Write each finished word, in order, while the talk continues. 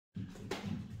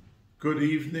Good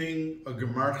evening, a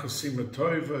Gemar Chasima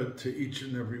Tova to each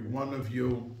and every one of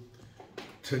you.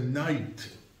 Tonight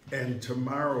and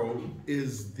tomorrow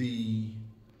is the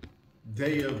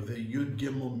day of the Yud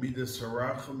Gimel Midas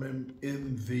Harachamim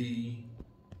in the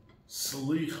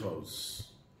Selichos.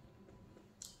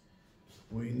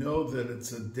 We know that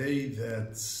it's a day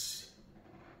that's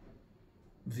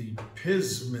the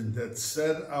Pismin that's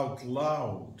said out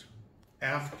loud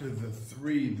after the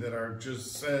three that are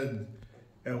just said,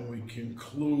 and we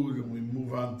conclude and we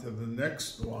move on to the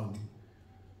next one,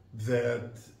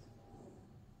 that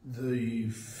the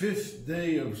fifth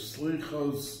day of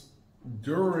Slichos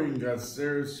during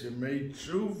Aseres Yemei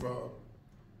Tshuva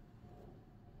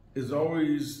is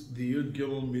always the Yud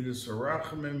Gimel Midas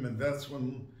Harachamim, and that's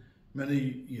when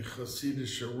many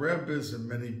Hasidic Rebbes and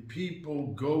many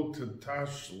people go to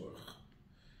Tashlich.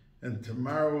 And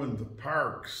tomorrow in the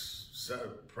parks,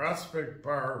 Prospect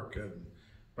Park and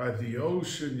by the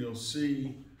ocean, you'll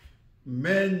see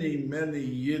many, many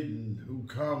Yidden who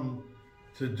come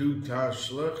to do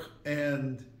Tashlich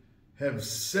and have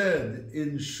said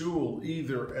in shul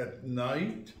either at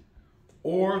night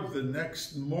or the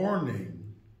next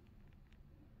morning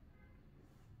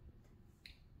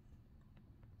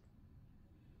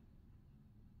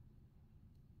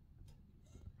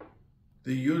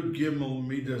the Yud Gimel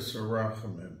Midas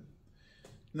Harachamim.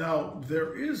 Now,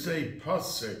 there is a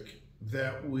pasuk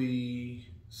that we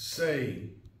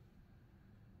say,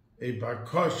 a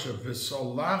bakosha,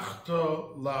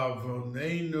 v'solachta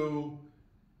la'avonenu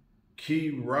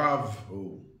ki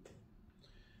ravhu,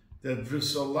 that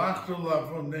v'solachta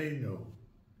la'avonenu,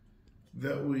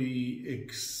 that we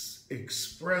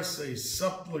express a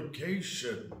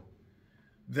supplication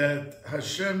that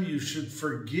Hashem, you should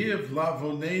forgive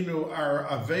la'avonenu, our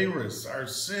averis, our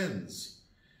sins,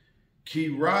 ki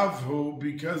ravhu,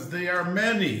 because they are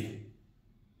many.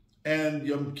 And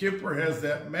Yom Kippur has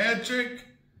that magic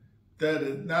that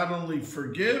it not only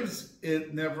forgives,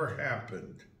 it never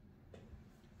happened.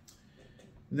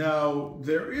 Now,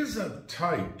 there is a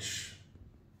taich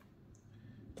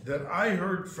that I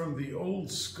heard from the old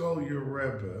Skolya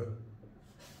Rebbe,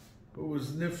 who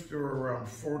was nifter around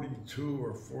 42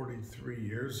 or 43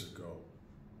 years ago.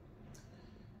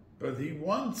 But he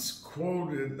once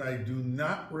quoted, and I do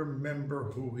not remember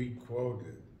who he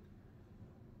quoted,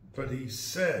 but he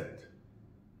said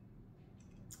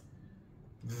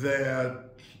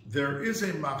that there is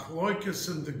a machloikas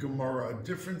in the Gemara, a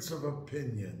difference of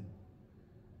opinion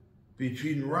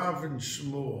between Rav and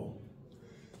Shmuel,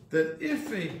 that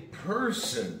if a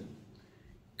person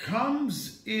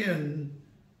comes in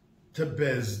to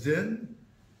Bezdin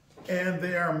and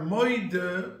they are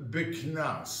moide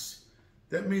biknas,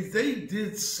 that means they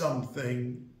did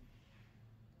something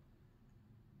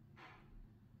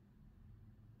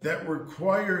that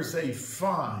requires a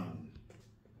fine.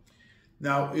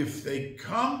 Now, if they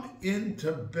come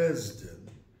into Bezdin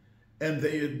and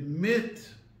they admit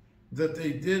that they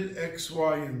did X,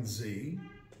 Y, and Z,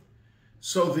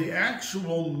 so the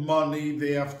actual money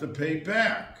they have to pay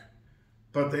back,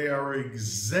 but they are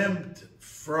exempt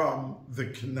from the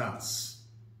knas.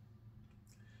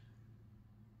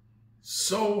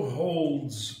 So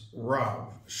holds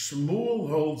Rav. Shmuel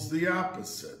holds the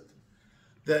opposite,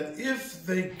 that if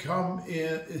they come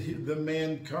in, the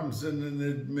man comes in and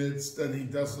admits that he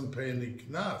doesn't pay any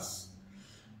knas.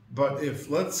 But if,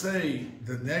 let's say,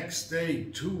 the next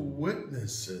day, two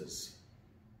witnesses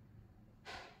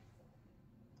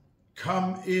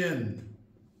come in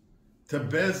to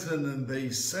Bezdin and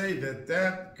they say that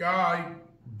that guy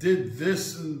did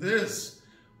this and this,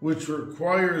 which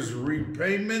requires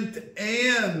repayment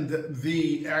and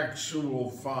the actual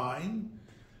fine,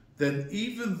 then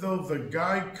even though the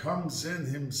guy comes in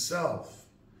himself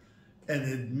and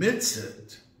admits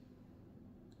it,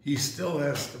 he still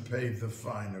has to pay the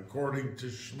fine, according to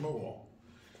Shmuel.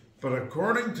 But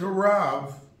according to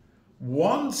Rav,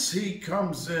 once he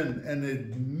comes in and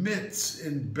admits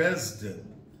in Bezdin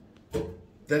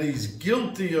that he's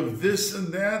guilty of this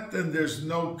and that, then there's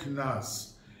no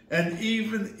knas. And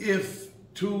even if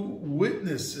two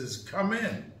witnesses come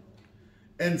in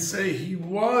and say he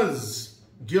was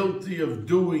guilty of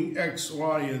doing X,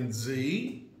 Y, and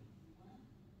Z,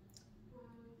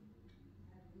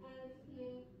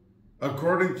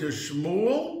 according to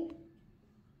Shmuel,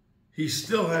 he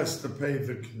still has to pay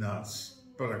the knas.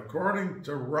 But according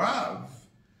to Rav,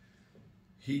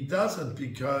 he doesn't,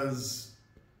 because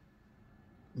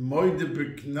moide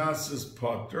b'knas is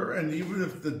potter, and even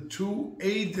if the two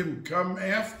eidim come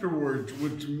afterwards,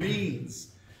 which means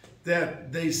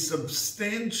that they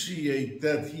substantiate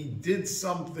that he did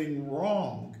something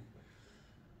wrong,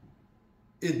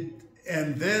 it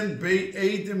And then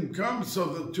Eidim comes, so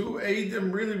the two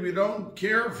Eidim, really, we don't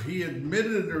care if he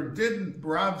admitted or didn't.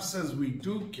 Rav says we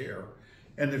do care.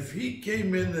 And if he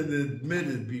came in and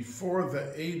admitted before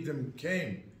the Eidim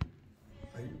came,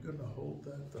 are you going to hold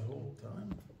that the whole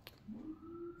time?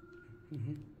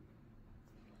 Mm-hmm.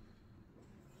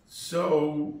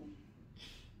 So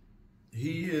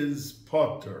he is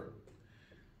potter.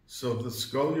 So the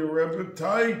Skolia Rebbe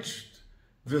teached,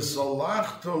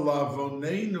 V'salachta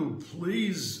lavonenu,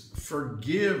 please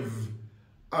forgive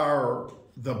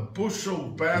the bushel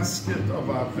basket of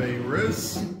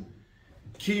Averis.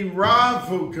 Ki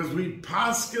Ravu, because we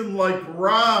paskin like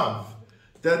Rav,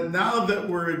 that now that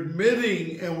we're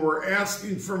admitting and we're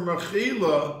asking for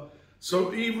Mechila,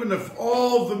 so even if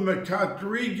all the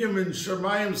Mekatrigim and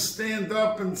Shemayim stand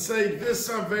up and say this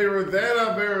Avera, that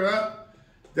Avera,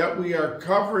 that we are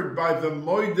covered by the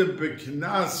Moide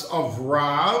B'Knas of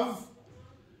Rav,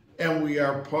 and we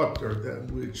are potter,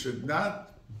 that we should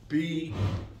not be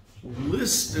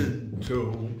listened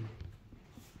to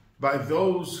by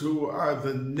those who are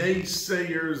the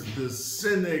naysayers, the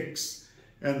cynics,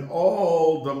 and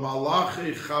all the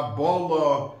Malachi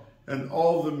Chabola, and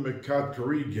all the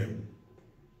Mekatrigim.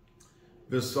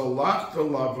 V'salachta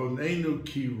lavonenu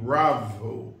ki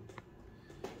ravu.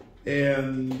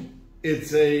 And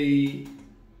it's a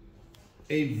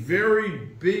very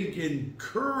big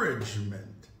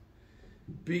encouragement,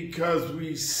 because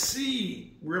we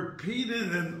see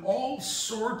repeated in all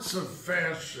sorts of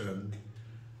fashion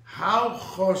how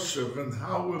choshev and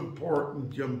how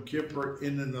important Yom Kippur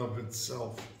in and of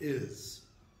itself is.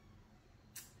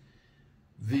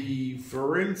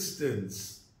 For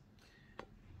instance,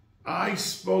 I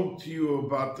spoke to you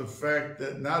about the fact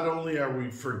that not only are we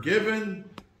forgiven,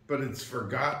 but it's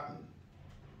forgotten.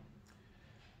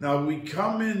 Now we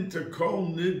come into Kol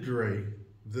Nidre,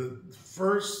 the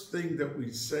first thing that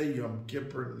we say Yom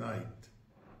Kippur night.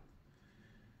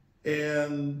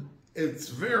 And it's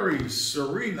very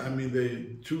serene. I mean,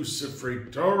 the two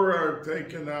Sifrei Torah are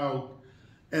taken out,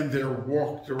 and they're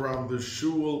walked around the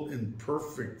shul in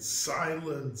perfect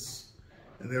silence,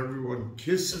 and everyone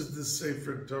kisses the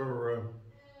Sefer Torah.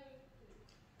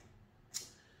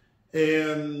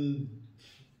 And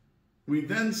we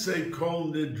then say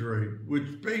Kol Nidre,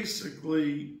 which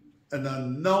basically an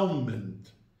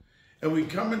annulment. And we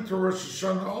come into Rosh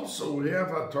Hashanah also, we have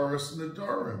Hataras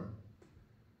Nedarim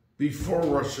before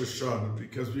Rosh Hashanah,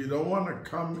 because we don't want to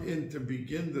come in to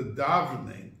begin the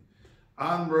davening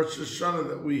on Rosh Hashanah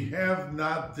that we have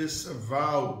not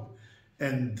disavowed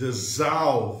and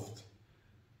dissolved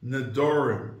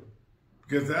Nedarim,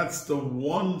 because that's the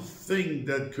one thing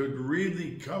that could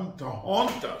really come to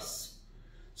haunt us.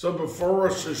 So before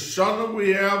Rosh Hashanah we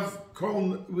have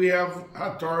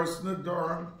Hataras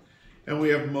Nedarim, and we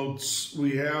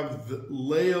have the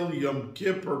Leil Yom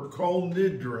Kippur Kol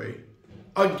Nidre,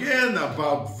 again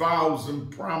about vows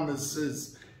and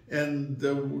promises and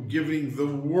giving the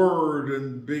word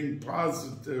and being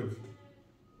positive.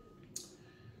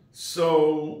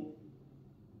 So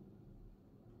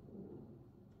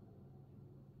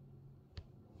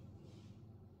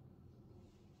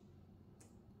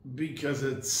because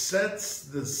it sets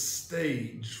the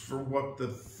stage for what the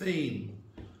theme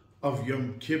of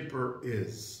Yom Kippur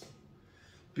is.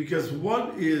 Because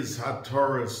what is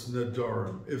Hataras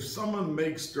Nedarim? If someone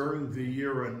makes during the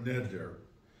year a neder,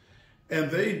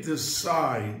 and they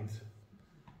decide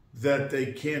that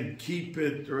they can't keep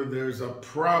it, or there's a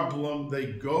problem, they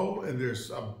go and there's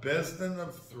a bezdin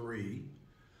of 3,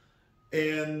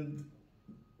 and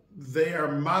they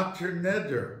are mater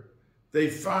neder. They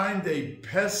find a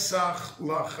Pesach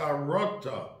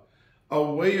lacharota, a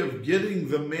way of getting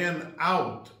the man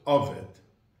out of it.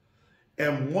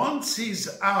 And once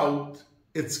he's out,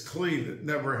 it's clean. It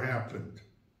never happened,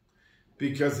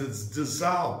 because it's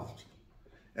dissolved.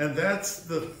 And that's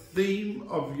the theme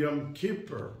of Yom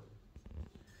Kippur,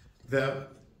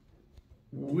 that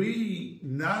we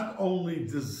not only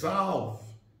dissolve,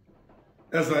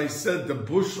 as I said, the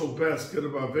bushel basket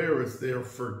of Averis, they are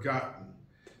forgotten,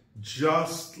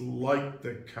 just like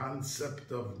the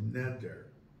concept of neder.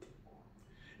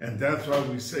 And that's why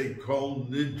we say Kol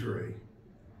Nidre,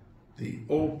 the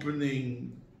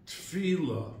opening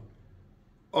tefillah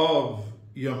of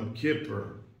Yom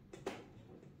Kippur.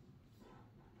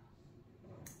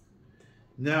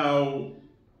 Now,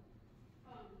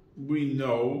 we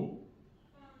know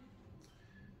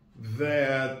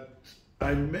that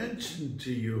I mentioned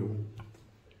to you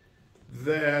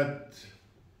that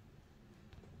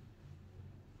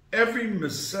every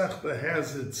Masechta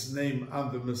has its name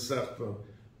on the Masechta.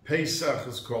 Pesach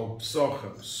is called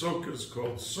Psochem, Sukkah is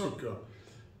called Sukkah.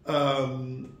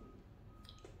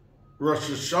 Rosh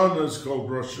Hashanah is called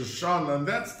Rosh Hashanah, and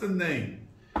that's the name.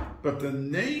 But the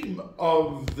name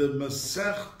of the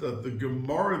Masechta, the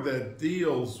Gemara that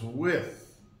deals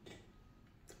with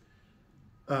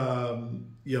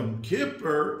Yom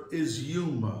Kippur is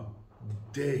Yuma,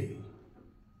 day.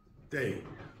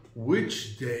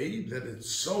 Which day that it's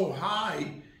so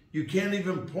high you can't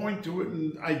even point to it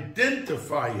and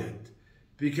identify it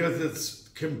because it's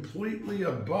completely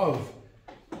above,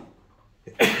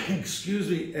 excuse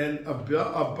me, and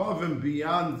above and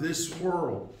beyond this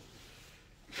world.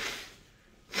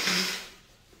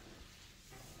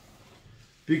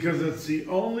 Because it's the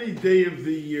only day of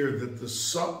the year that the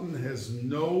Sultan has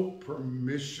no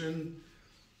permission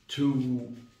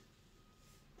to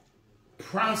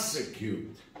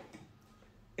prosecute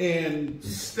and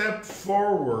step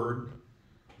forward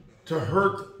to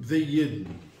hurt the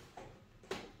Yidden.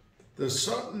 The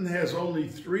Sultan has only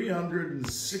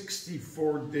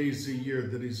 364 days a year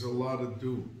that he's allowed to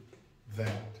do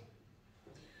that,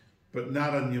 but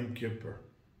not on Yom Kippur.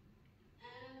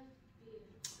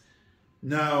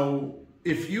 Now,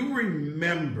 if you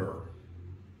remember,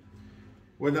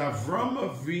 when Avram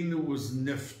Avinu was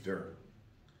Nifter,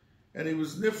 and he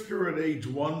was Nifter at age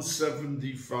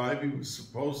 175, he was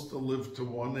supposed to live to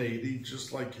 180,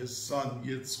 just like his son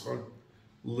Yitzchak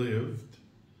lived.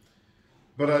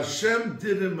 But Hashem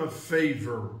did him a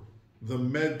favor, the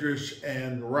Medrash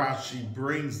and Rashi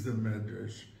brings the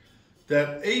Medrash,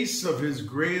 that Esav, his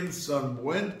grandson,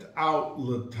 went out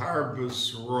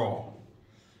Latarbas Ra.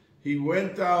 He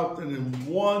went out and in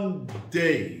one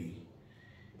day,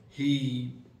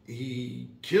 he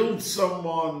killed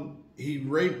someone, he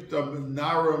raped a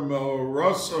Nara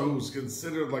Me'orasa, who's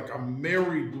considered like a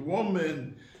married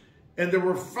woman. And there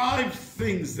were 5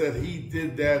 things that he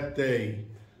did that day.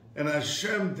 And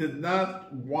Hashem did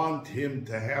not want him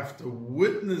to have to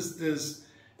witness this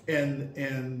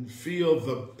and feel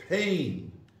the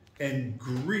pain and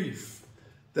grief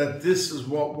that this is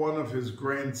what one of his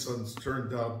grandsons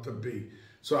turned out to be.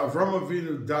 So Avram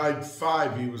Avinu died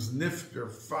 5. He was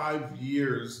Nifter 5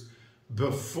 years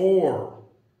before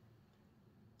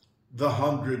the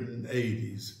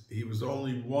 180s. He was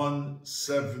only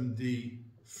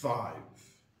 175.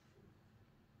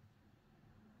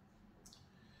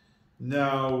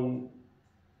 Now,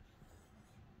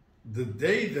 the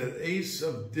day that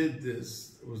Esav did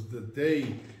this was the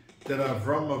day that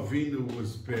Avram Avinu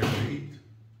was buried.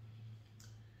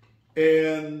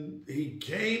 And he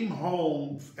came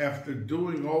home after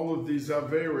doing all of these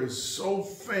Averas so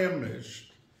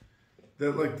famished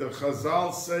that, like the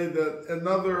Chazal say, that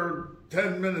another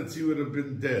 10 minutes he would have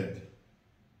been dead.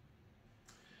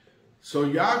 So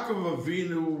Yaakov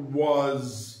Avinu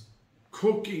was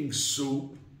cooking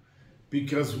soup,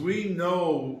 because we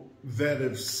know that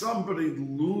if somebody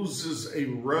loses a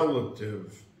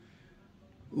relative,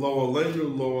 lo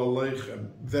aleinu, lo aleichem,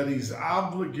 that he's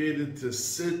obligated to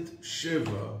sit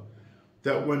Shiva,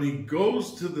 that when he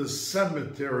goes to the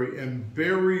cemetery and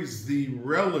buries the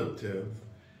relative,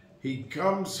 he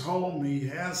comes home, he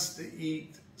has to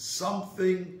eat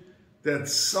something that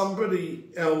somebody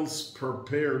else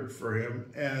prepared for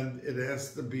him, and it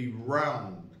has to be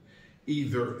round,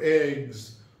 either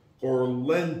eggs or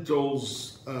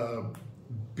lentils,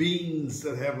 beans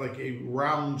that have like a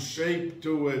round shape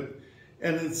to it.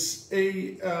 And it's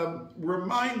a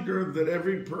reminder that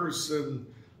every person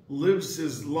lives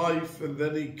his life and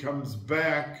then he comes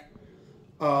back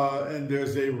and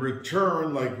there's a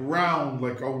return, like round,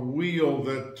 like a wheel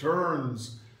that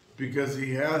turns, because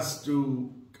he has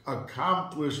to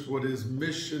accomplish what his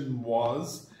mission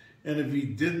was. And if he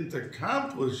didn't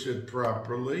accomplish it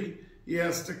properly, he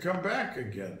has to come back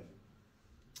again.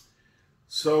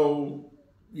 So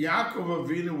Yaakov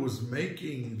Avinu was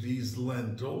making these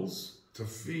lentils to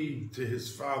feed to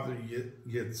his father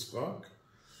Yitzchak,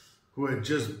 who had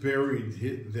just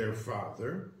buried their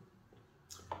father.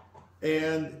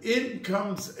 And in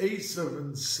comes Esav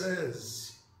and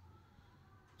says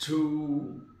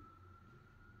to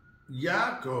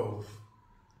Yaakov,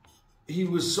 he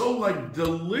was so like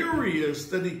delirious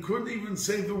that he couldn't even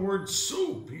say the word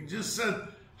soup. He just said,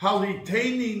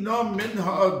 Haliteni no min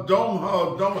ha'adom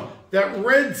ha'adom, that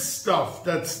red stuff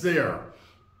that's there.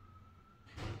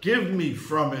 Give me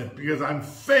from it, because I'm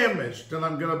famished and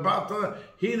I'm about to,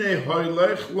 hine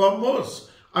hoylech lamus,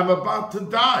 I'm about to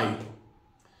die.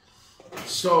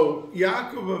 So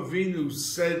Yaakov Avinu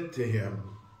said to him,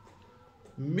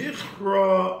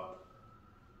 Michra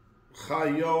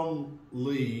chayom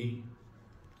li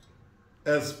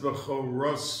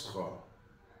esbechoroscha,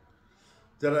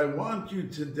 that I want you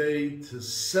today to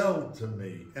sell to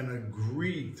me and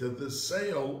agree to the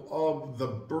sale of the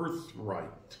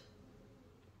birthright.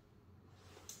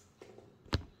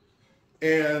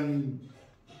 And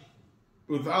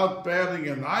without batting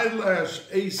an eyelash,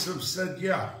 Esav said,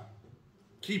 yeah,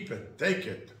 keep it, take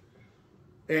it.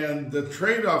 And the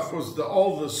trade-off was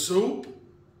all the soup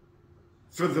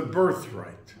for the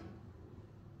birthright.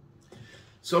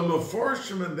 So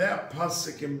Meforshim in that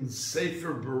pasuk in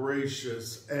Sefer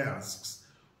Bereshis asks,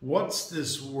 what's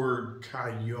this word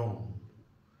kayom?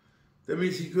 That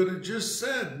means he could have just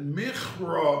said,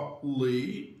 Michra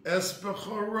li es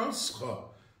bechoroscha.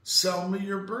 Sell me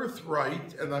your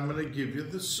birthright and I'm going to give you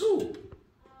the soup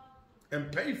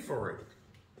and pay for it.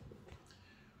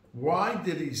 Why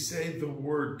did he say the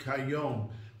word kayom?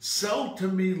 Sell to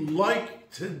me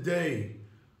like today.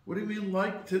 What do you mean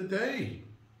like today?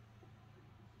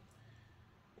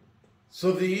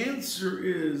 So the answer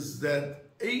is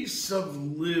that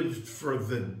Esav lived for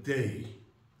the day.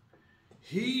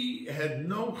 He had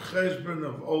no cheshbon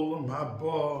of olam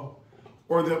haba,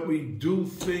 or that we do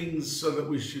things so that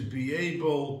we should be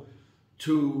able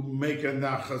to make a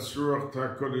nachas ruach to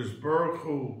HaKadosh Baruch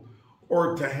Hu,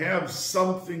 or to have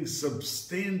something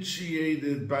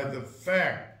substantiated by the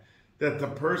fact that the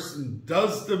person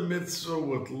does the mitzvah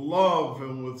with love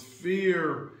and with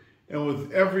fear and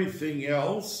with everything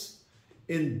else,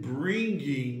 in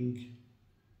bringing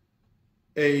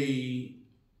a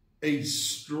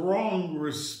strong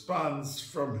response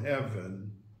from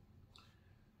heaven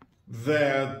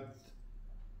that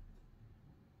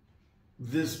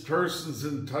this person's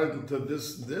entitled to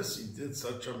this and this. He did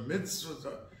such a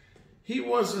mitzvah. He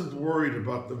wasn't worried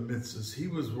about the mitzvahs. He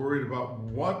was worried about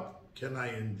what can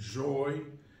I enjoy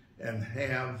and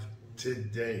have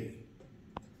today.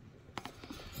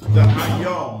 The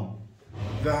hayom,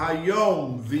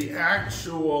 the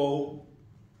actual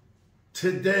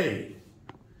today.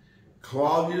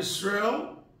 Klal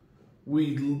Yisrael,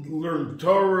 we learn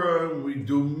Torah, we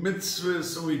do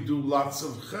mitzvahs, and we do lots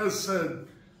of chesed,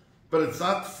 but it's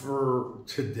not for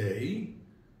today.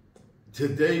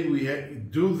 Today we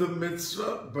do the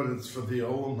mitzvah, but it's for the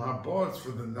Olam Haba, it's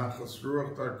for the Nachas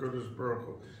Ruach HaKadosh Baruch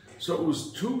Hu. So it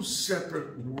was two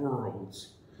separate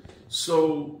worlds.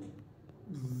 So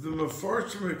the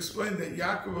Mefarshim explained that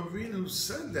Yaakov Avinu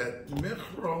said that,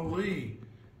 Michra li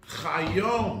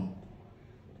chayom,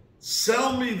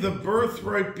 sell me the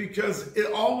birthright, because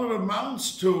all it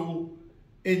amounts to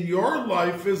in your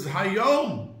life is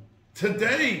hayom,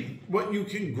 today, what you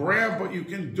can grab, what you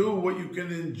can do, what you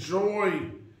can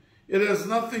enjoy. It has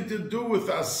nothing to do with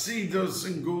asidos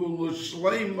and gula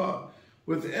shlema,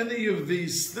 with any of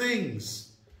these things.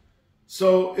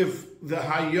 So if the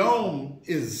hayom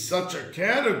is such a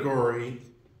category,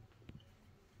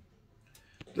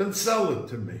 then sell it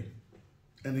to me.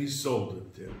 And he sold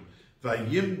it to him.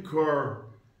 Vayimkor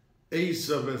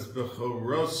Esav es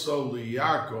bechoroso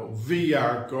liYaakov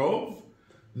v'Yaakov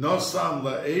nosan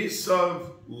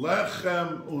leEsav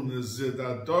lechem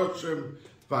unezidadoshim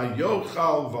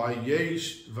vayochal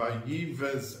vayesh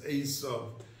vayives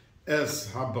Esav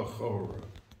es habachora.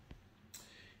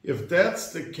 If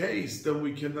that's the case, then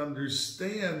we can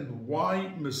understand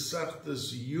why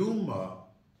Masechtas Yuma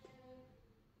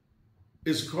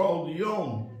is called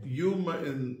Yom. Yuma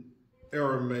in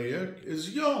Aramaic is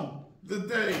Yom, the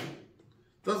day.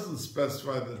 Doesn't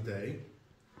specify the day.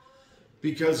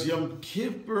 Because Yom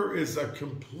Kippur is a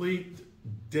complete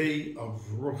day of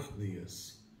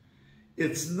Ruchnius.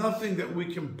 It's nothing that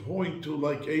we can point to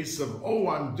like Esav, oh,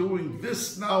 I'm doing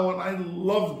this now and I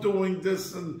love doing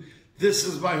this and this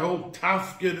is my whole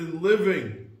tafkid in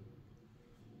living.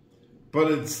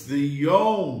 But it's the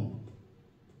Yom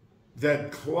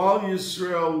that Klal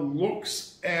Yisrael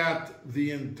looks at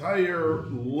the entire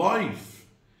life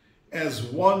as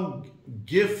one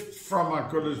gift from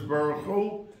HaKadosh Baruch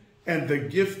Hu, and the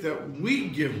gift that we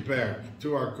give back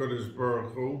to HaKadosh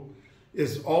Baruch Hu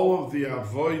is all of the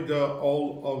avodah,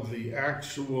 all of the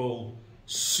actual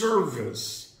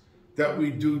service that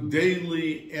we do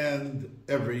daily and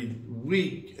every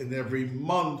week and every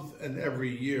month and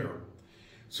every year.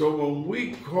 So when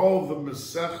we call the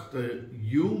Masechta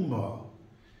Yuma,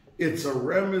 it's a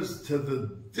remez to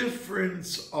the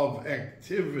difference of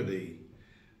activity,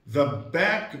 the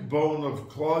backbone of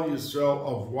Klal Yisrael,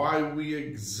 of why we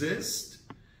exist,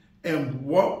 and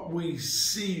what we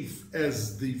see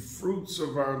as the fruits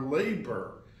of our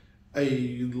labor,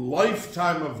 a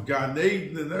lifetime of Gan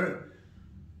Eden,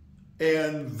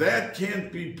 and that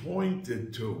can't be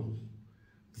pointed to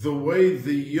the way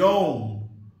the Yom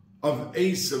of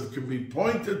Esav can be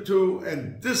pointed to,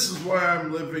 and this is why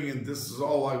I'm living and this is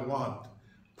all I want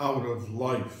out of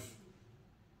life.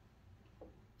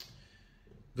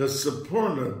 The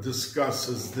Sapurna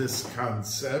discusses this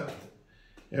concept,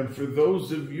 and for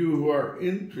those of you who are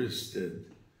interested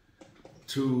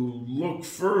to look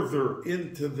further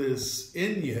into this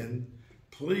inyan,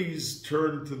 please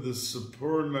turn to the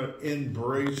Sipurna in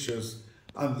Bereshis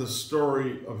on the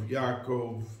story of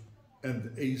Yaakov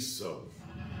and Esau.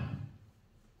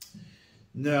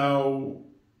 Now,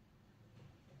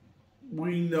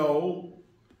 we know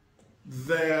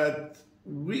that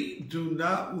we do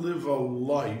not live a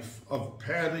life of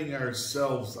patting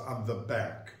ourselves on the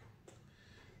back.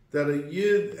 That a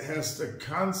Yid has to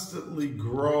constantly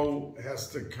grow, has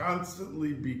to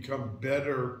constantly become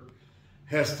better,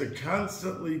 has to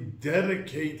constantly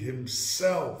dedicate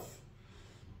himself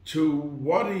to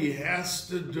what he has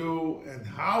to do and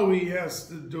how he has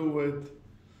to do it.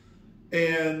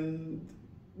 And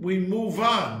we move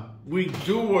on. We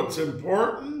do what's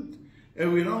important,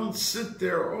 and we don't sit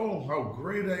there, oh, how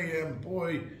great I am.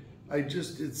 Boy, I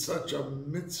just did such a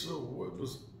mitzvah.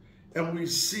 And we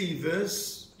see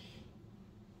this.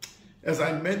 As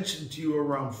I mentioned to you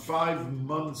around 5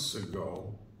 months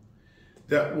ago,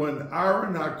 that when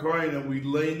Aaron HaKohen, and we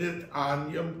laid it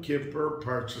on Yom Kippur,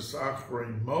 Parshas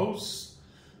Achrei Mos,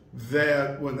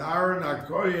 that when Aaron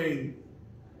HaKohen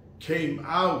came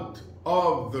out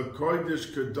of the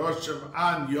Kodesh Kedoshim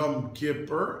on Yom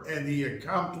Kippur, and he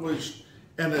accomplished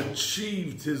and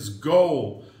achieved his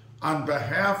goal on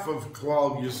behalf of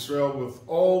Klal Yisrael with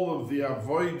all of the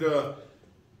avodah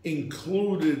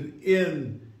included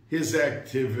in his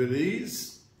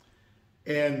activities,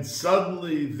 and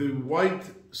suddenly the white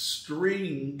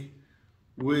string,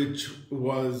 which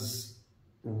was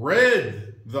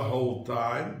red the whole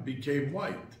time, became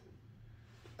white.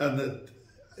 And it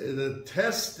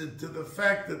attested to the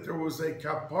fact that there was a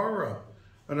kapara,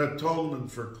 an atonement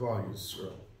for Klal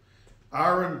Yisrael.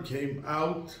 Aaron came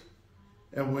out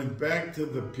and went back to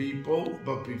the people,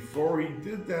 but before he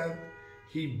did that,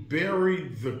 he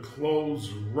buried the clothes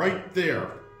right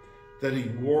there that he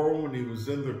wore when he was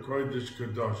in the Kodesh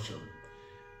Kedoshim.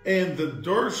 And the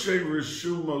Dorshei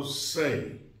Rishumos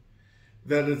say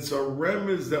that it's a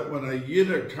remez that when a Yid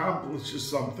accomplishes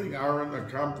something, Aaron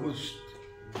accomplished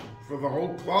for the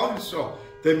whole Klal Yisrael.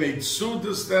 They made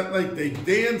Sudas that night, they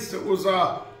danced. It was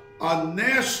a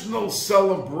national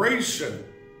celebration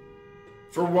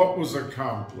for what was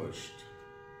accomplished.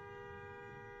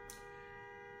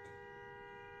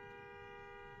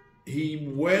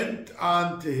 He went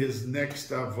on to his next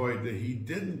avodah. He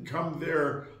didn't come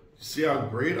there, see how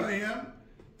great I am?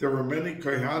 There were many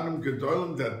Kohanim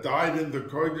Gedolim that died in the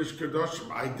Kodesh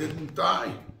Kedoshim. I didn't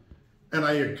die. And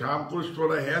I accomplished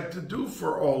what I had to do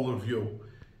for all of you.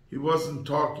 He wasn't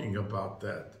talking about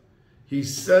that. He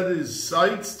set his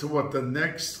sights to what the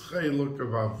next cheluk of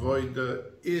avodah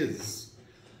is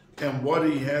and what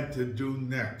he had to do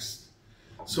next.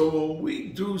 So when we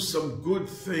do some good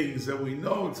things and we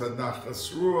know it's a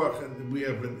nachas ruach and we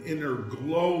have an inner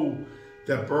glow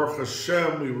that Baruch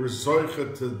Hashem, we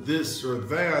rezoicha to this or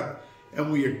that,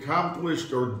 and we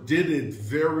accomplished or did it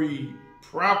very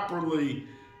properly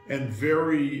and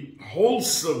very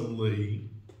wholesomely,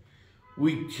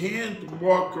 we can't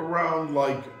walk around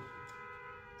like,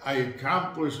 I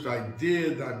accomplished, I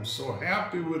did, I'm so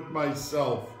happy with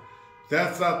myself.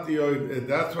 That's not the, and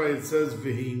that's why it says,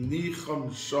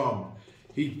 V'hinicham sham.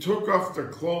 He took off the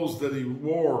clothes that he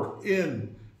wore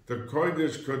in the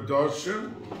Kodesh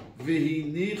Kedoshim,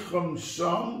 V'hinicham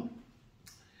sham,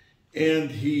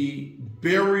 and he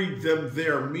buried them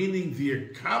there, meaning the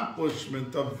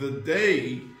accomplishment of the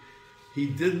day. He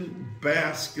didn't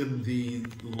bask in the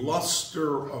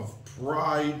luster of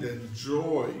pride and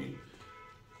joy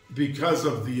because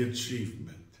of the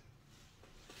achievement.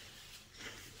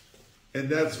 And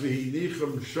that's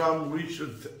V'hinicham sham. We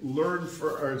should learn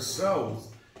for ourselves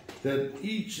that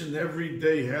each and every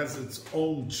day has its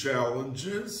own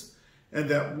challenges, and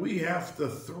that we have to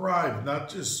thrive, not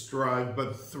just strive,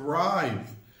 but thrive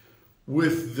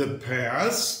with the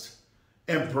past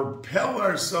and propel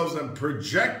ourselves and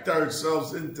project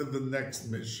ourselves into the next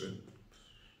mission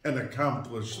and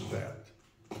accomplish that.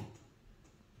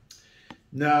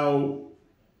 Now,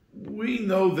 we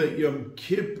know that Yom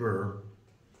Kippur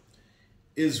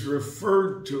is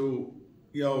referred to,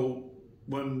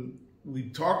 when we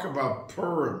talk about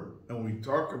Purim and we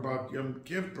talk about Yom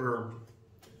Kippur,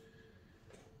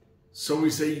 so we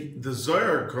say, the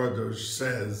Zohar Kadosh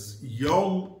says,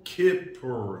 Yom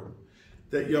Kippurim,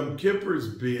 that Yom Kippur is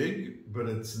big, but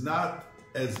it's not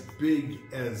as big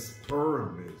as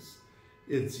Purim is.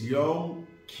 It's Yom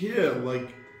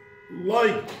Kippur,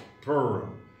 like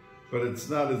Purim, but it's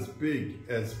not as big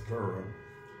as Purim.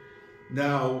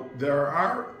 Now, there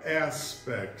are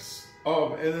aspects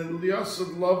of, and in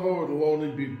Liyasad Lavo, it'll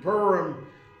only be Purim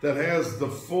that has the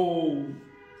full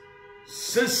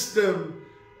system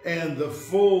and the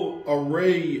full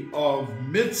array of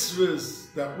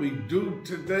mitzvahs that we do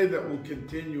today that will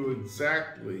continue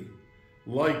exactly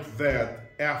like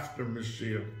that after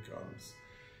Mashiach comes.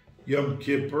 Yom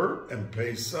Kippur and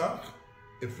Pesach,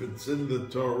 if it's in the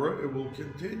Torah, it will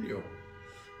continue.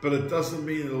 But it doesn't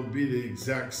mean it'll be the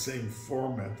exact same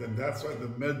format. And that's why the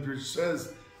Medrash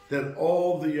says that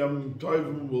all the Yom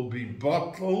Tovim will be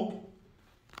batal,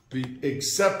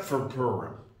 except for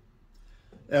Purim.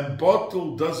 And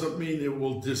batal doesn't mean it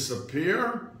will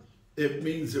disappear. It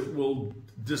means it will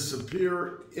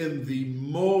disappear in the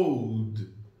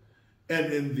mode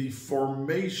and in the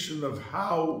formation of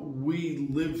how we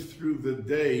live through the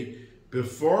day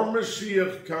before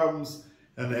Mashiach comes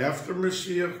and after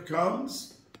Mashiach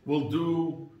comes.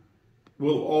 We'll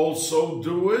also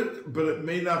do it, but it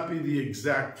may not be the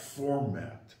exact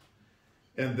format.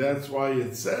 And that's why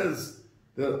it says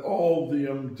that all the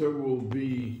Yom Tov will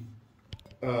be,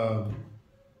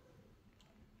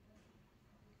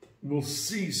 will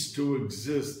cease to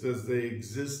exist as they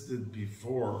existed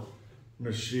before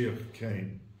Mashiach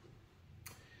came.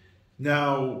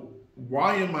 Now,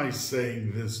 why am I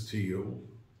saying this to you?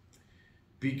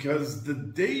 Because the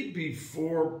day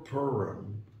before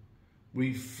Purim,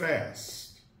 we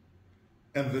fast,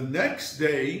 and the next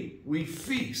day we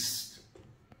feast.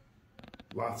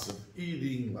 Lots of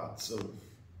eating, lots of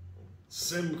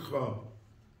simcha.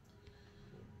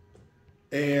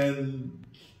 And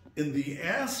in the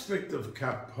aspect of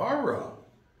kapara,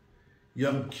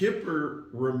 Yom Kippur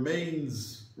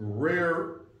remains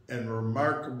rare and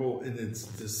remarkable in its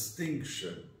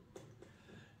distinction.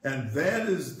 And that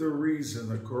is the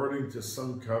reason, according to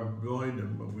some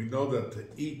Kabbalim, we know that to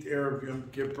eat Erev Yom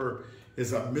Kippur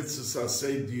is a mitzvah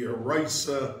aseh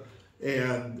d'oraisa,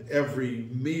 and every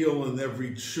meal and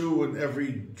every chew and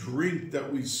every drink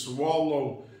that we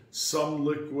swallow, some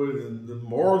liquid and the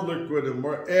more liquid and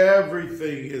more,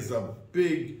 everything is a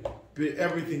big,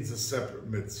 everything's a separate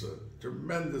mitzvah,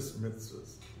 tremendous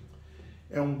mitzvahs.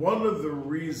 And one of the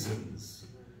reasons,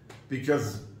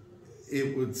 because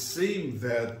it would seem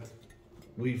that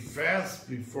we fast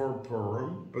before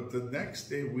Purim, but the next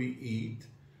day we eat,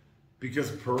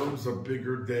 because Purim's a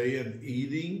bigger day and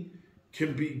eating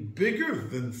can be bigger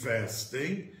than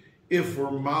fasting if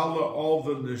we're mala all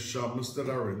the neshamas that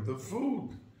are in the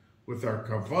food, with our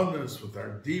kavanas, with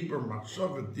our dibur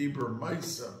machshava, dibur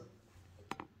maisa.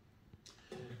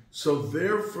 So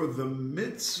therefore, the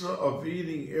mitzvah of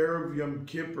eating Erev Yom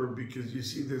Kippur, because you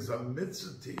see there's a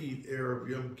mitzvah to eat Erev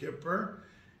Yom Kippur,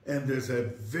 and there's a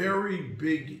very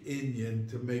big inyan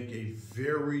to make a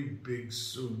very big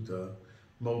Suda,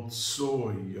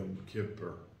 Motzoi Yom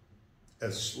Kippur,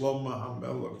 as Shlomo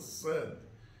HaMelech said.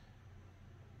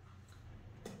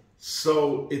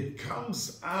 So it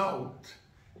comes out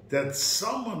that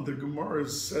someone, the Gemara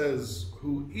says,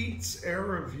 who eats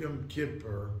Erev Yom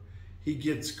Kippur, he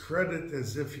gets credit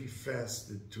as if he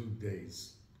fasted 2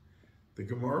 days. The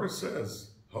Gemara says,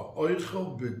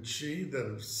 ha'oichel b'chi,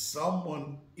 that if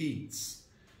someone eats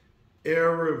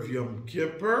Erev Yom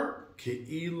Kippur,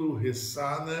 ke'ilu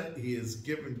hisana, he is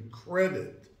given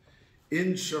credit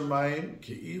in Shemayim,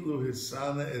 ke'ilu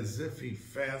hisana, as if he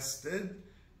fasted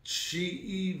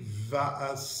Chi'i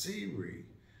va'asiri,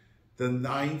 the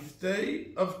 9th day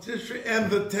of Tishrei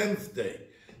and the 10th day.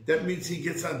 That means he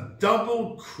gets a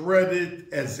double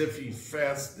credit as if he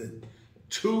fasted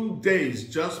 2 days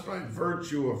just by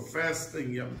virtue of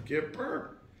fasting Yom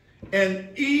Kippur and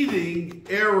eating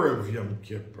Erev Yom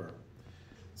Kippur.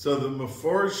 So the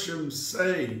Meforshim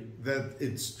say that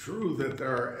it's true that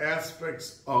there are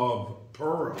aspects of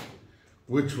Purim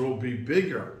which will be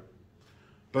bigger,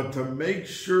 but to make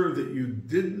sure that you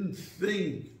didn't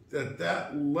think that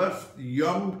that left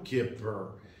Yom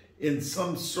Kippur in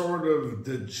some sort of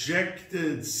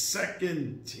dejected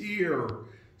second-tier,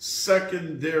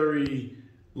 secondary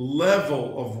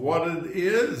level of what it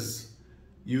is,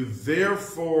 you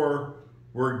therefore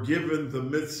were given the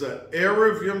mitzvah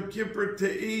Erev Yom Kippur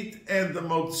to eat and the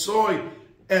Motzoi,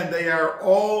 and they are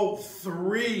all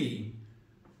 3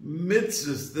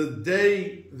 mitzvahs, the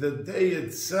day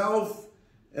itself,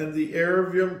 and the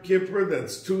Erev Yom Kippur,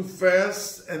 that's 2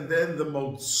 fasts, and then the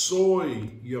Motzoi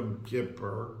Yom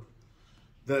Kippur,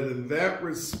 that in that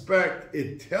respect,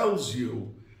 it tells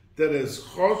you that as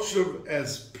choshev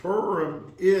as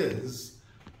Purim is,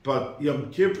 but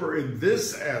Yom Kippur in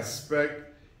this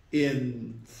aspect,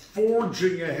 in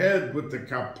forging ahead with the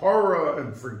kapara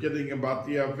and forgetting about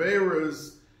the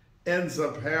averas, ends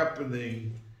up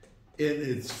happening in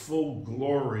its full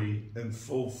glory and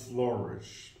full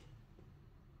flourish.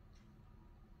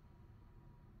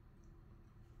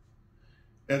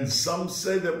 And some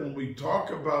say that when we talk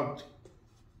about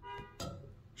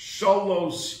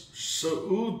Shalosh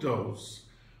Seudos,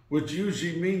 which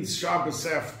usually means Shabbos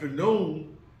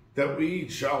afternoon, that we eat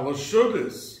Shalosh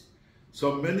Seudos.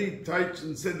 So many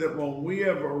Taichans say that when we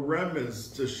have a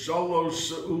remez to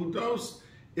Shalosh Seudos,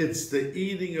 it's the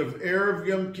eating of Erev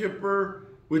Yom Kippur,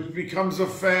 which becomes a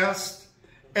fast,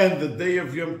 and the day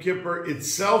of Yom Kippur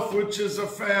itself, which is a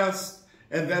fast,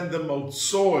 and then the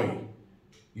Motzoi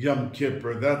Yom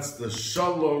Kippur. That's the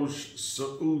Shalosh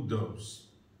Seudos.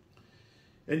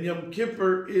 And Yom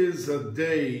Kippur is a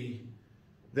day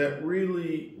that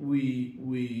really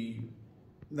we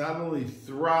not only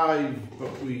thrive,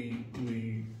 but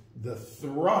the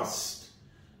thrust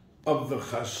of the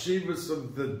chashivas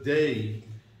of the day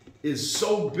is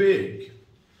so big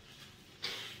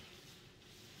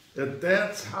that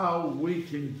that's how we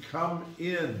can come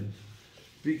in,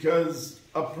 because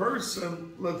a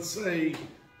person, let's say,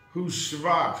 who's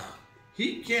shvach,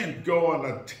 he can't go on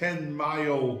a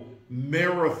 10-mile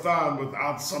marathon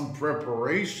without some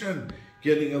preparation,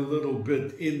 getting a little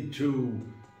bit into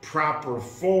proper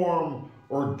form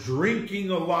or drinking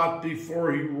a lot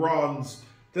before he runs.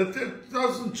 That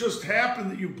doesn't just happen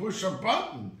that you push a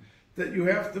button, that you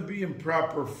have to be in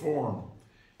proper form.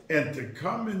 And to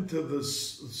come into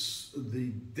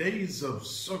the days of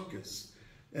Sukkot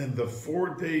and the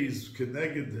 4 days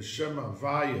Keneged the Shem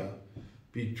Havaya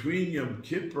between Yom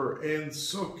Kippur and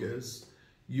Sukkot,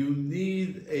 you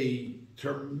need a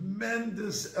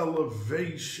tremendous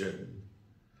elevation.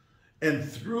 And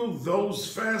through those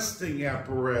fasting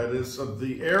apparatus of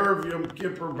the Erev Yom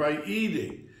Kippur by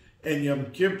eating and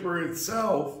Yom Kippur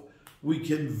itself, we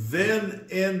can then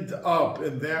end up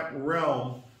in that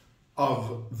realm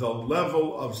of the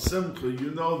level of Simcha.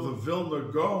 You know, the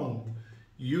Vilna Gaon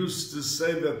used to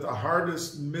say that the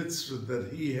hardest mitzvah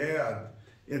that he had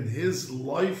in his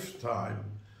lifetime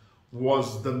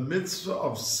was the mitzvah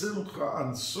of Simcha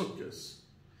on Sukkot,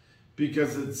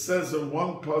 because it says in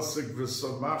one pasuk,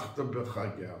 "V'samachta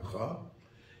b'chagecha,"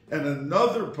 and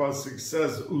another pasuk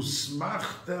says,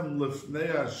 "Usmachtem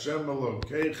lifnei Hashem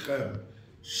Elokeichem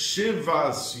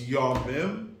shivas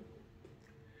yomim,"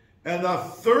 and a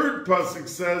third pasuk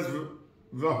says,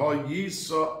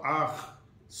 "V'hayisa ach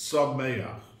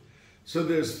sameach." So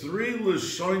there's 3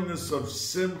 lashonos of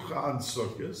Simcha on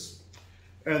Sukkot,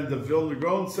 and the Vilna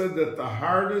Gaon said that the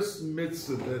hardest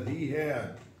mitzvah that he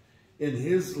had in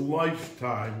his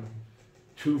lifetime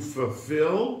to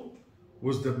fulfill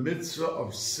was the mitzvah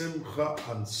of Simcha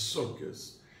on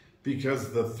Sukkot,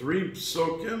 because the 3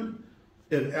 psukim,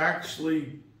 it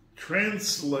actually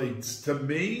translates to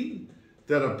mean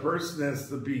that a person has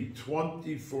to be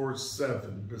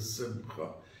 24/7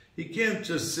 b'simcha. He can't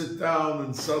just sit down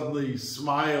and suddenly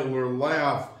smile or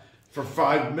laugh for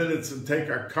 5 minutes and take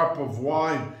a cup of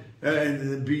wine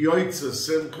and be yoitza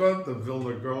simcha. The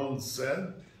Vilna Gaon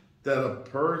said that a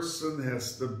person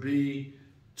has to be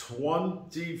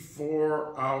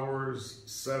 24 hours,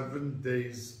 7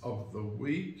 days of the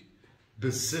week,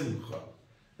 b'simcha.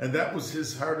 And that was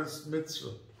his hardest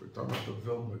mitzvah. We're talking about the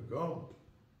Vilna Gaon.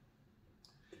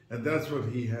 And that's what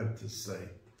he had to say.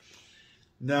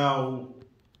 Now,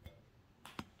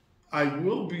 I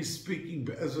will be speaking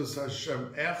Be'ezus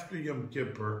Hashem after Yom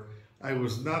Kippur. I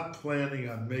was not planning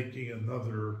on making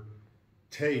another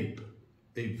tape,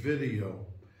 a video,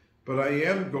 but I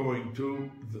am going to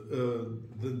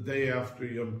the day after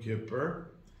Yom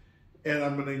Kippur, and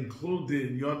I'm going to include the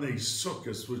Inyonei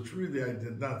Sukkos, which really I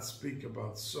did not speak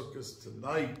about Sukkos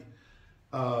tonight,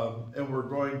 and we're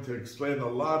going to explain a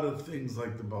lot of things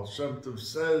like the Baal Shem Tov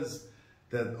says,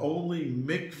 that only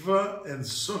mikvah and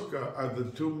sukkah are the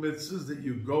 2 mitzvahs that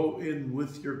you go in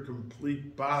with your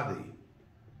complete body.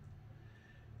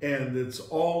 And it's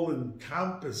all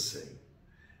encompassing.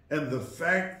 And the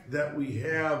fact that we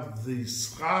have the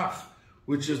schach,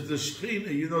 which is the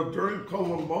shechina, you know, during Kol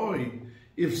HaMoed,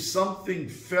 if something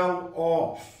fell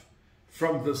off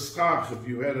from the schach, if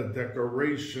you had a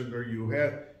decoration or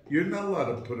you're not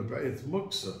allowed to put it back, it's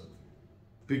muktzah.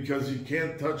 Because you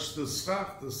can't touch the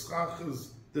schach. The schach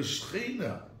is the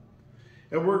shechina.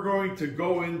 And we're going to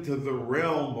go into the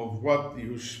realm of what the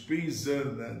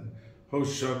Ushpizin and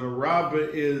Hoshana Rabbah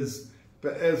is,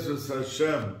 Be'ezus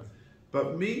Hashem.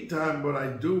 But meantime, what I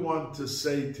do want to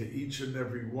say to each and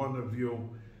every one of you,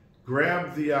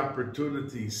 grab the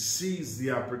opportunity, seize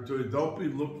the opportunity. Don't be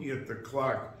looking at the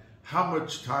clock. How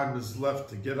much time is left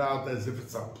to get out as if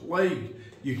it's a plague?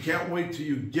 You can't wait till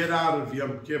you get out of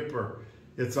Yom Kippur.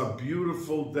 It's a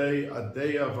beautiful day, a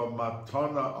day of a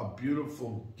matana, a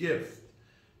beautiful gift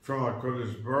from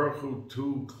HaKadosh Baruch Hu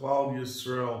to Klal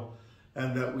Yisrael,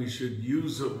 and that we should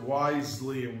use it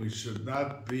wisely, and we should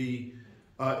not be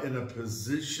in a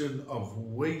position of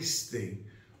wasting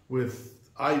with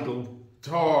idle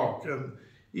talk. And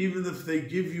even if they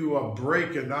give you a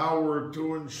break, an hour or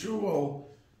two in shul,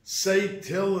 say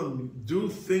Tehillim, do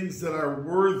things that are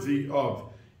worthy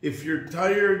of. If you're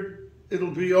tired,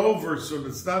 it'll be over soon.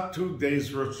 It's not 2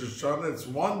 days Rosh Hashanah, it's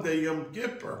 1 day Yom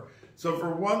Kippur. So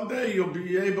for 1 day, you'll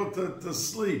be able to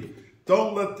sleep.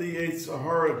 Don't let the Yetzer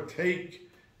Hara take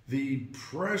the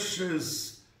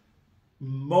precious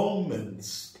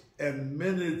moments and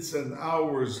minutes and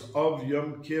hours of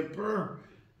Yom Kippur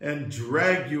and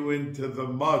drag you into the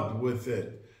mud with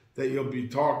it. That you'll be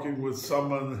talking with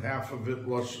someone, half of it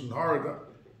Lashon Hara.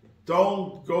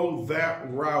 Don't go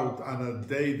that route on a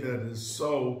day that is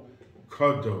so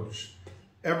kadosh.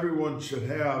 Everyone should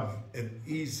have an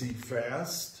easy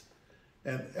fast,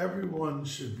 and everyone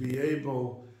should be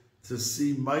able to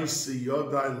see Maisi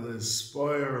Yodai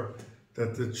L'Spoyer,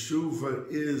 that the tshuva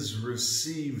is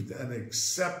received and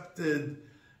accepted,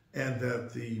 and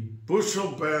that the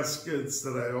bushel baskets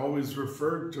that I always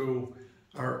refer to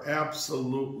are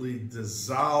absolutely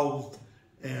dissolved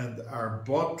and are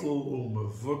bottle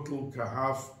umavutul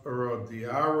kahaf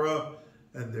diara,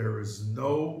 and there is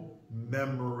no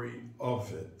memory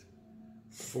of it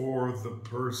for the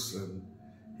person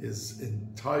his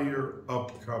entire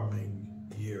upcoming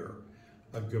year.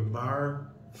 A Gemar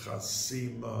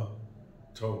Chasima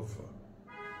Tova.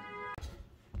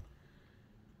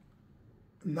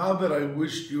 Now that I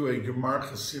wished you a Gemar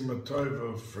Chasima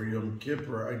Tova for Yom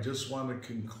Kippur, I just want to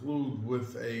conclude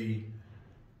with a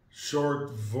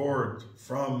short vort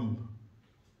from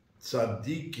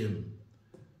Tzaddikim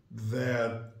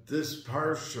that this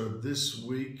Parsha this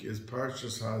week is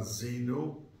Parshas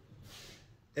Hazinu,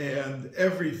 and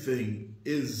everything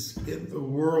is in the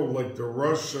world, like the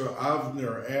Rasha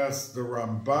Avner asked the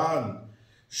Ramban,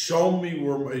 show me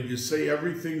where, you say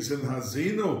everything's in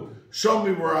Hazinu, show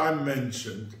me where I'm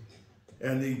mentioned.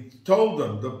 And he told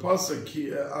them, the pasuk,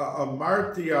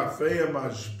 Amarti Afeim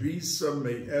Ashbisa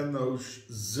Me'enosh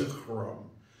Zichram.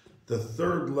 The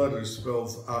third letter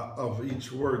spells, of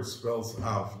each word spells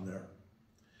Avner.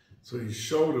 So he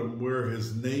showed him where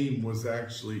his name was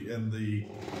actually in the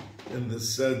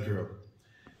Sedra.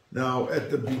 Now, at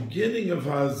the beginning of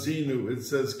Hazinu, it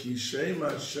says, Kishem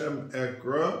Hashem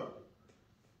Ekra,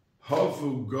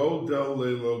 Havu Godel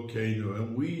Lelokeinu,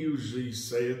 and we usually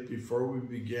say it before we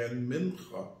began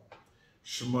Mincha,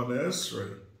 Shemona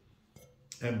Esrei,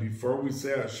 and before we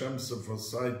say Hashem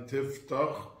Sefasai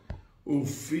Tiftach,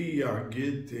 Ufi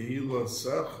Yagid Tehila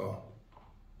Secha,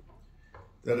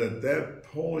 that at that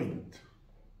point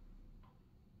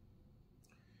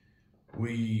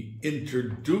we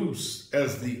introduce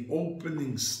as the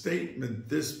opening statement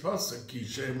this pasuk,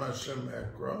 Kishem Hashem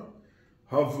Ekra,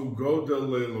 Havu Godel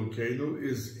Lelokeinu,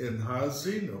 is in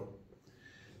Hazinu.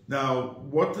 Now,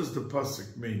 what does the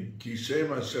pasuk mean? Kishem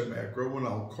Hashem Ekra, when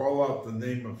I'll call out the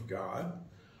name of God,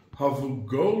 Havu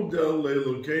Godel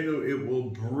Lelokeinu, it will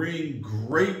bring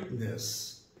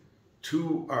greatness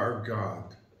to our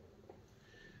God.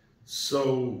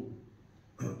 So,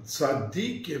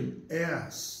 Tzaddikim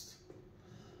asked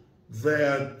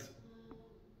that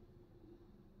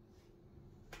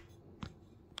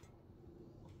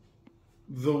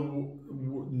the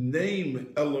name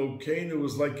Elokeinu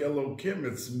is like Elokim.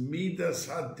 It's Midas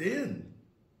Hadin.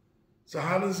 So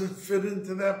how does it fit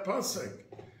into that pasuk?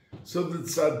 So the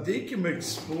Tzaddikim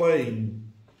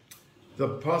explain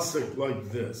the pasuk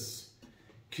like this.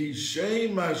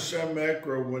 Kishem Hashem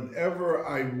Ekra, whenever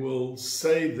I will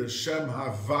say the Shem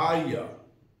Havaya,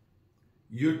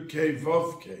 Yud Kei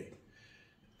Vav Kei,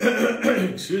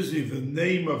 excuse me, the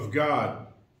name of God,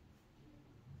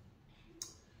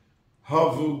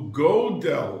 Havu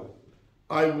Godel,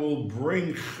 I will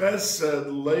bring Chesed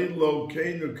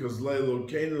Leilokenu, because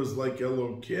Leilokenu is like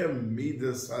Elokim,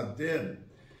 Midas Hadin.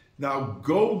 Now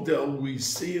Godel we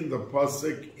see in the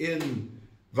pasuk in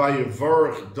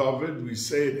Vayevarach David, we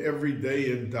say it every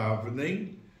day in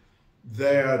davening,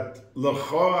 that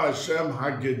L'cha Hashem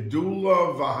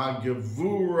Hagedula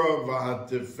V'Hagevura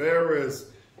V'Hatiferes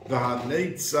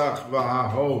V'Hanetzach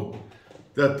V'Hahod,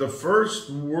 that the first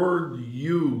word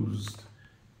used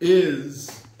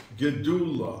is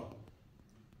Gedula,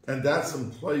 and that's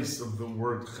in place of the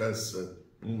word Chesed.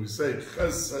 When we say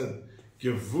Chesed,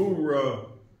 Gevura,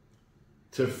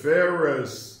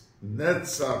 Tiferes,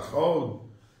 Netzach, Hod,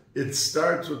 it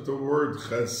starts with the word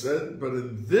Chesed, but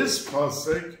in this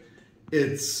pasuk,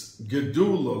 it's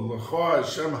Gedula, L'cha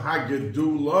Hashem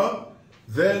Hagedula,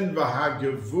 then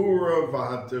V'Hagevura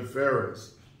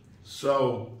V'Hatiferes.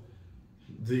 So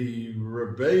the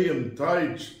Rebbeim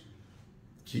teach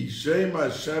Kishem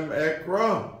Hashem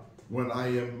Ekra, when I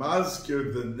am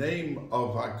mazkir the name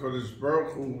of HaKadosh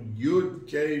Baruch Hu, Yud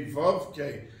Kei Vav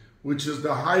Kei, which is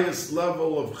the highest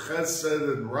level of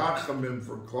chesed and rachamim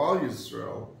for Klal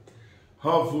Yisrael,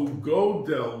 havu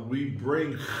godel, we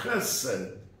bring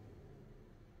chesed,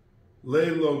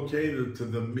 le'elokeinu, to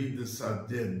the midas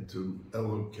hadin, to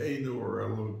Elokeinu or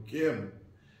Elokim,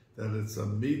 that it's a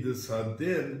midas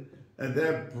hadin, and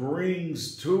that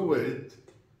brings to it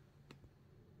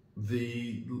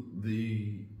the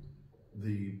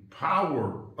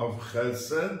power of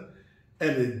chesed,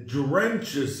 and it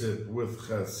drenches it with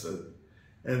chesed.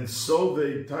 And so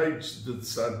they teach the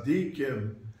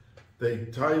tzaddikim, they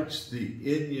teach the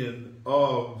inyan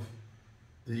of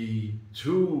the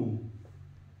two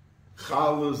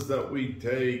challahs that we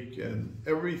take, and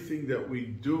everything that we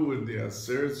do in the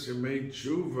Aseret Yemei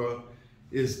Tshuva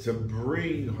is to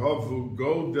bring havu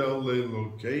godel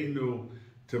le'elokeinu,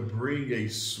 to bring a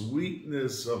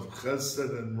sweetness of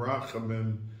chesed and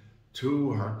rachamim to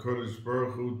HaKadosh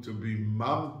Baruch Hu, to be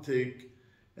mamtik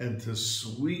and to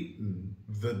sweeten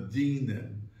the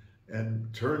dinim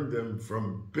and turn them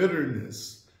from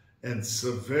bitterness and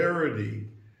severity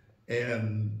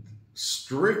and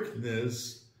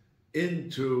strictness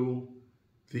into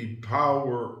the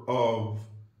power of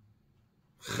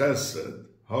chesed,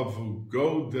 havu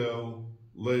godel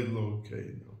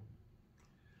le'elokeinu.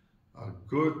 A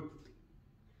good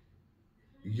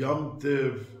Yom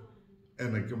Tiv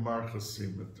and a Gemar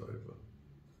Chasima Tova.